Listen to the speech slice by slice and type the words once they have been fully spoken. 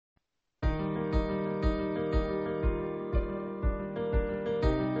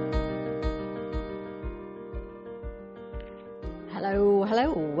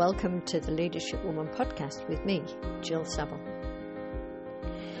Hello. Welcome to the Leadership Woman podcast with me, Jill Saville.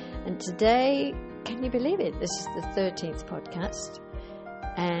 And today, can you believe it? This is the 13th podcast.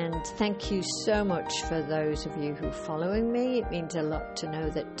 And thank you so much for those of you who are following me. It means a lot to know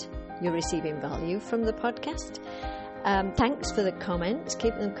that you're receiving value from the podcast. Thanks for the comments.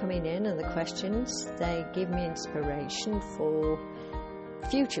 Keep them coming in and the questions. They give me inspiration for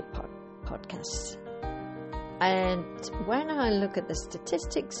future podcasts. And when I look at the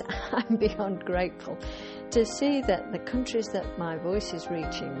statistics, I'm beyond grateful to see that the countries that my voice is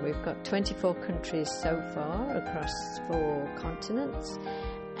reaching, we've got 24 countries so far across 4 continents.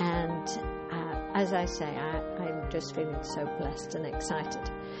 And as I say, I'm just feeling so blessed and excited.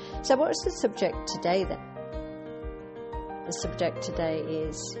 So what's the subject today then? The subject today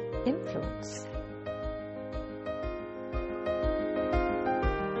is influence.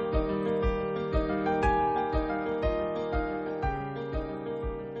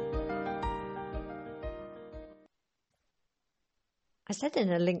 I said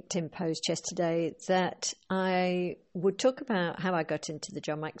in a LinkedIn post yesterday that I would talk about how I got into the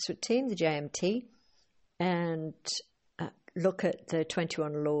John Maxwell team, the JMT, and look at the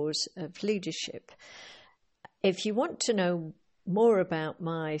 21 laws of leadership. If you want to know more about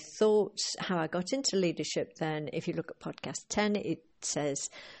my thoughts, how I got into leadership, then if you look at podcast 10, it says,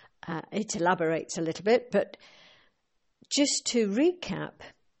 it elaborates a little bit. But just to recap,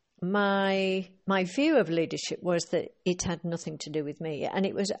 my view of leadership was that it had nothing to do with me. And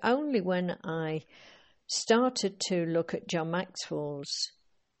it was only when I started to look at John Maxwell's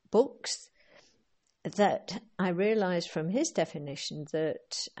books that I realized from his definition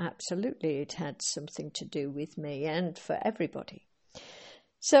that absolutely it had something to do with me and for everybody.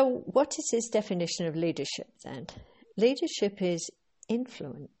 So what is his definition of leadership then? Leadership is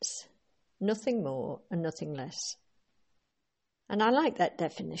influence, nothing more and nothing less. And I like that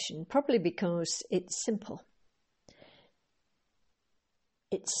definition, probably because it's simple.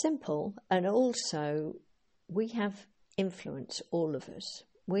 It's simple, and also we have influence, all of us.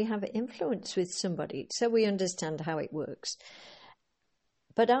 We have influence with somebody, so we understand how it works.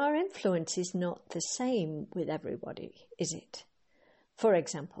 But our influence is not the same with everybody, is it? For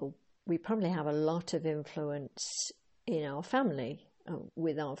example, we probably have a lot of influence in our family,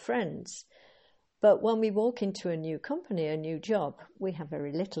 with our friends. But when we walk into a new company, a new job, we have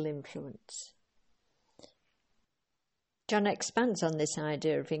very little influence. John expands on this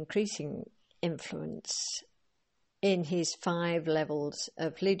idea of increasing influence in his 5 levels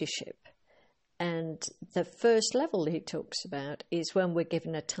of leadership. And the first level he talks about is when we're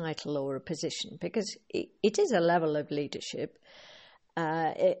given a title or a position, because it is a level of leadership.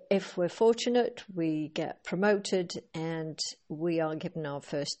 If we're fortunate, we get promoted and we are given our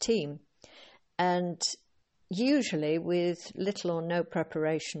first team. And usually with little or no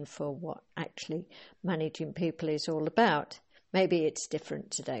preparation for what actually managing people is all about. Maybe it's different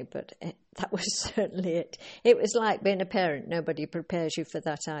today, but that was certainly it. It was like being a parent. Nobody prepares you for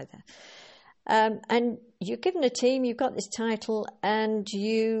that either. And you're given a team, you've got this title, and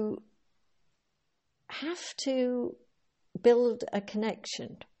you have to build a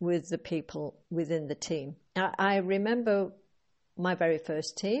connection with the people within the team. I remember my very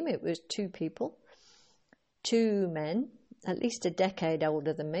first team, it was 2 people, 2 men, at least a decade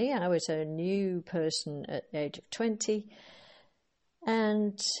older than me. I was a new person at the age of 20,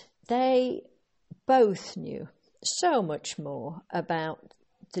 and they both knew so much more about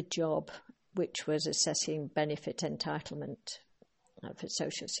the job, which was assessing benefit entitlement for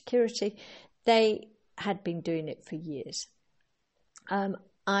Social Security. They had been doing it for years.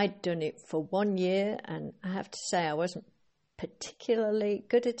 I'd done it for 1 year, and I have to say I wasn't particularly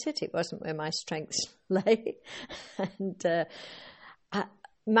good at it. It wasn't where my strengths lay. And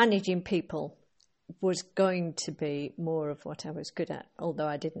managing people was going to be more of what I was good at, although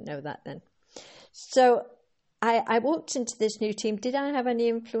I didn't know that then. So I walked into this new team. Did I have any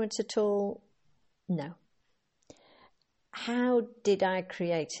influence at all? No. How did I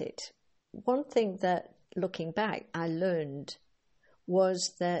create it? One thing that, looking back, I learned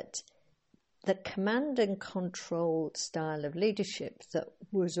was that the command and control style of leadership that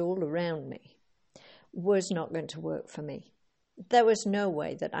was all around me was not going to work for me. There was no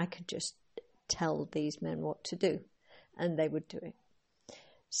way that I could just tell these men what to do and they would do it.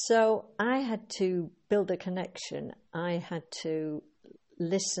 So I had to build a connection. I had to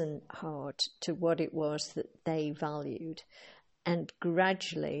listen hard to what it was that they valued and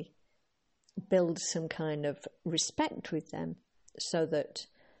gradually build some kind of respect with them so that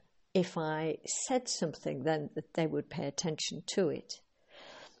if I said something, then that they would pay attention to it.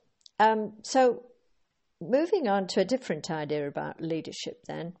 So moving on to a different idea about leadership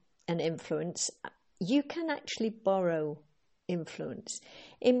then and influence, you can actually borrow influence.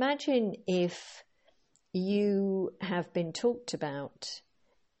 Imagine if you have been talked about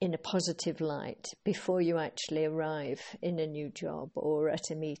in a positive light before you actually arrive in a new job or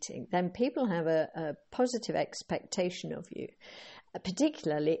at a meeting, then people have a positive expectation of you,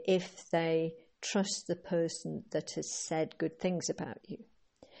 particularly if they trust the person that has said good things about you.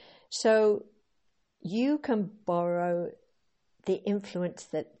 So you can borrow the influence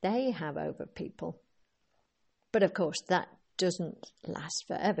that they have over people. But of course, that doesn't last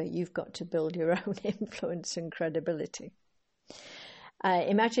forever. You've got to build your own influence and credibility.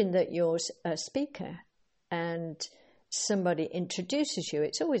 Imagine that you're a speaker and somebody introduces you.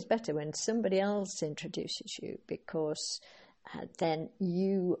 It's always better when somebody else introduces you, because then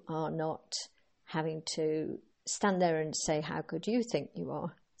you are not having to stand there and say how good you think you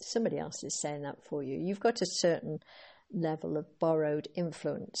are. Somebody else is saying that for you. You've got a certain level of borrowed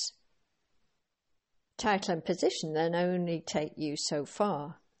influence. Title and position then only take you so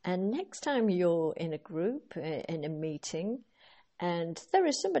far. And next time you're in a group, in a meeting, and there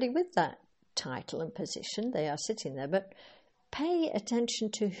is somebody with that title and position, they are sitting there, but pay attention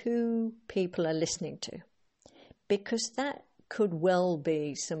to who people are listening to, because that could well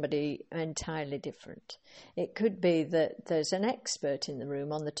be somebody entirely different. It could be that there's an expert in the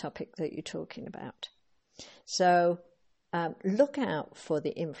room on the topic that you're talking about. So look out for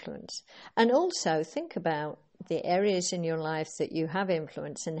the influence. And also think about the areas in your life that you have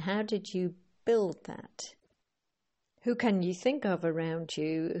influence and how did you build that? Who can you think of around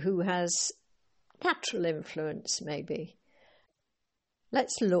you who has natural influence maybe?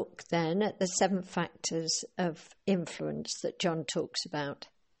 Let's look then at the 7 factors of influence that John talks about.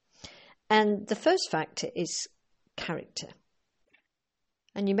 And the first factor is character.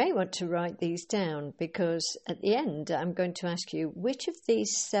 And you may want to write these down, because at the end I'm going to ask you, which of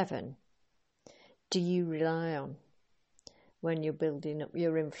these 7 do you rely on when you're building up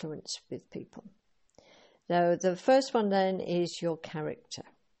your influence with people? So the first one then is your character,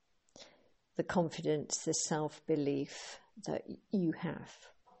 the confidence, the self-belief that you have.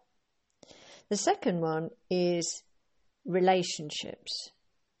 The second one is relationships.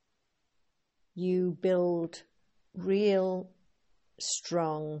 You build real,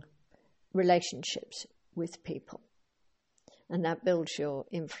 strong relationships with people, and that builds your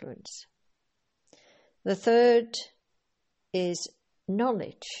influence. The third is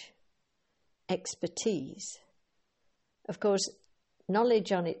knowledge, expertise. Of course,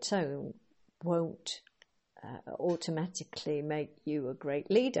 knowledge on its own won't automatically make you a great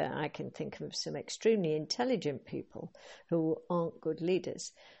leader. I can think of some extremely intelligent people who aren't good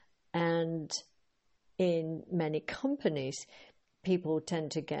leaders. And in many companies, people tend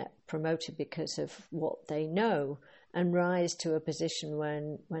to get promoted because of what they know and rise to a position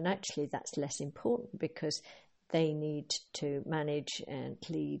when actually that's less important, because they need to manage and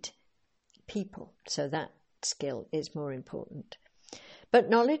lead people. So that skill is more important. But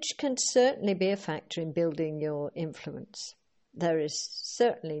knowledge can certainly be a factor in building your influence. There is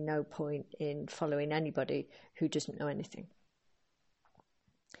certainly no point in following anybody who doesn't know anything.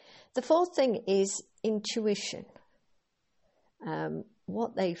 The fourth thing is intuition.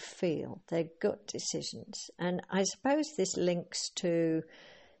 What they feel, their gut decisions. And I suppose this links to,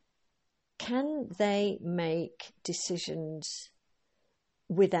 can they make decisions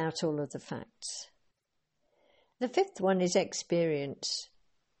without all of the facts? The fifth one is experience.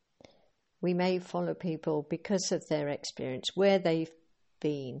 We may follow people because of their experience, where they've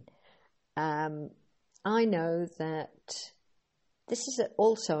been. I know that this is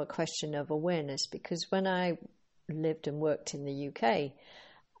also a question of awareness, because when I lived and worked in the UK,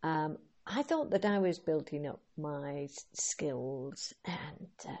 I thought that I was building up my skills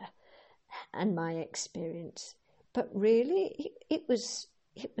and my experience, but really it was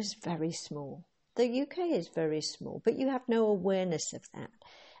very small. The UK is very small, but you have no awareness of that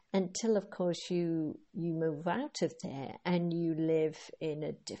until, of course, you move out of there and you live in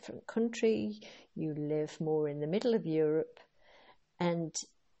a different country, you live more in the middle of Europe, and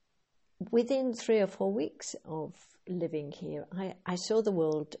within 3 or 4 weeks of living here, I saw the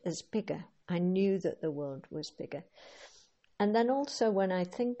world as bigger. I knew that the world was bigger. And then also when I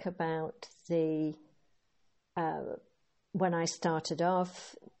think about when I started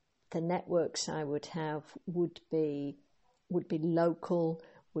off, the networks I would have would be local,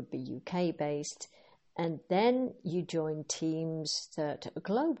 would be UK based, and then you join teams that are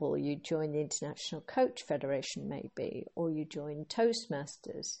global. You join the International Coach Federation maybe, or you join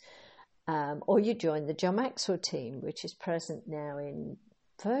Toastmasters, or you join the John Maxwell team, which is present now in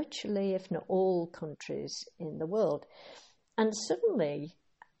virtually, if not all, countries in the world. And suddenly,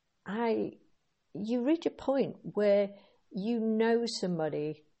 you reach a point where you know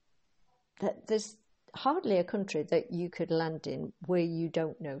somebody that there's hardly a country that you could land in where you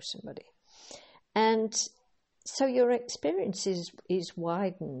don't know somebody. And so your experience is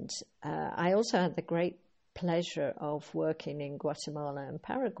widened. I also had the great pleasure of working in Guatemala and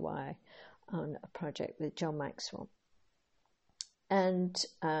Paraguay on a project with John Maxwell, and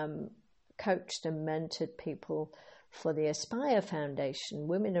coached and mentored people for the Aspire Foundation,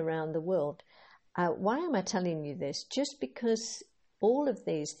 women around the world. Why am I telling you this? Just because all of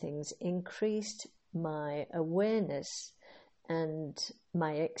these things increased my awareness and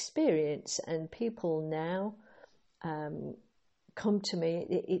my experience, and people now come to me.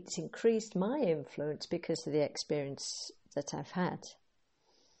 It's increased my influence because of the experience that I've had.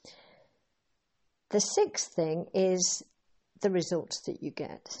 The sixth thing is the results that you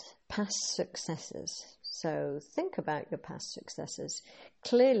get, past successes. So think about your past successes.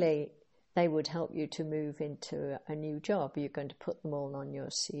 Clearly, they would help you to move into a new job. You're going to put them all on your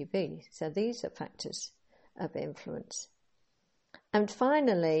CV. So these are factors of influence. And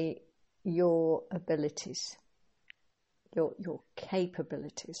finally, your abilities, your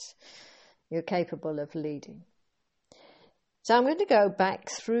capabilities. You're capable of leading. So I'm going to go back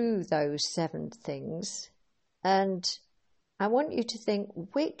through those 7 things, and I want you to think,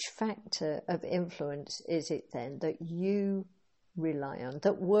 which factor of influence is it then that you rely on,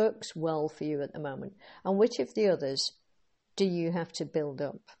 that works well for you at the moment, and which of the others do you have to build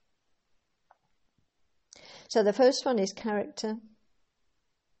up? So the first one is character.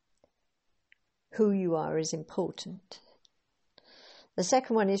 Who you are is important. The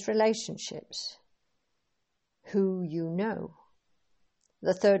second one is relationships. Who you know.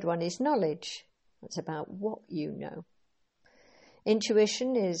 The third one is knowledge. It's about what you know.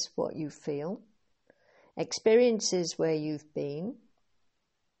 Intuition is what you feel. Experience is where you've been.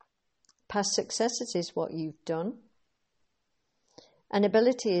 Past successes is what you've done. And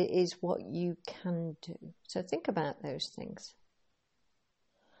ability is what you can do. So think about those things.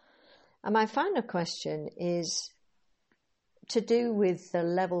 And my final question is to do with the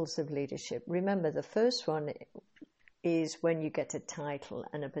levels of leadership. Remember, the first one is when you get a title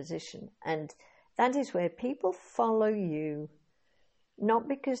and a position. And that is where people follow you, not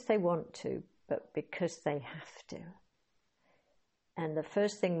because they want to, but because they have to. And the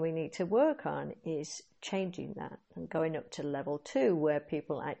first thing we need to work on is changing that and going up to level 2, where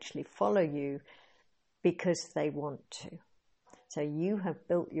people actually follow you because they want to. So you have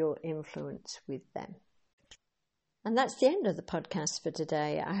built your influence with them. And that's the end of the podcast for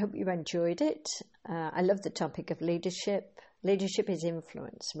today. I hope you enjoyed it. I love the topic of leadership. Leadership is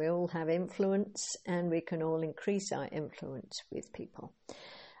influence. We all have influence, and we can all increase our influence with people.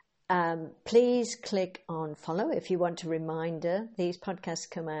 Please click on follow if you want a reminder. These podcasts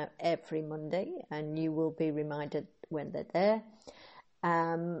come out every Monday, and you will be reminded when they're there.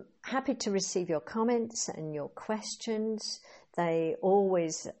 Happy to receive your comments and your questions. They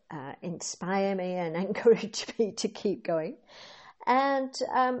always inspire me and encourage me to keep going. And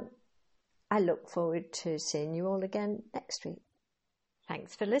I look forward to seeing you all again next week.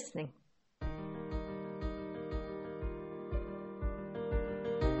 Thanks for listening.